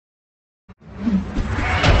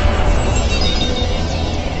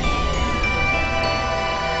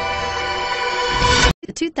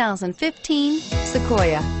2015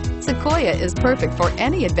 Sequoia. Sequoia is perfect for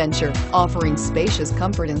any adventure, offering spacious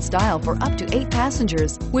comfort and style for up to 8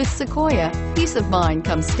 passengers. With Sequoia, peace of mind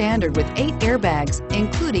comes standard with 8 airbags,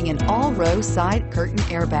 including an all-row side curtain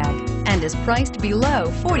airbag, and is priced below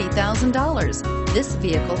 $40,000. This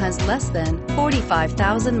vehicle has less than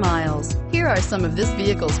 45,000 miles. Here are some of this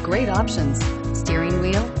vehicle's great options: steering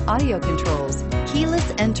wheel audio controls,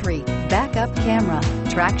 keyless entry, backup camera,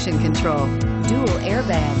 traction control, dual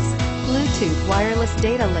airbags, Bluetooth wireless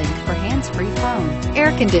data link for hands-free phone,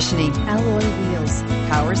 air conditioning, alloy wheels,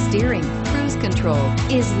 power steering, cruise control.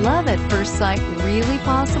 Is love at first sight really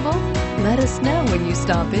possible? Let us know when you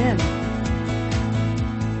stop in.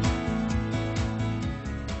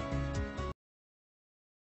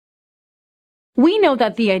 We know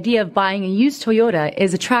that the idea of buying a used Toyota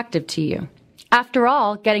is attractive to you. After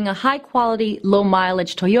all, getting a high-quality,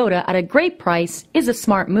 low-mileage Toyota at a great price is a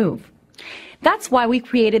smart move. That's why we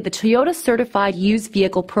created the Toyota Certified Used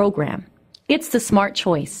Vehicle Program. It's the smart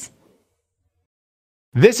choice.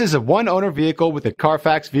 This is a one-owner vehicle with a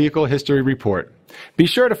Carfax Vehicle History Report. Be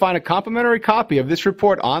sure to find a complimentary copy of this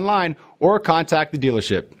report online or contact the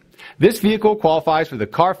dealership. This vehicle qualifies for the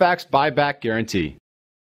Carfax Buyback Guarantee.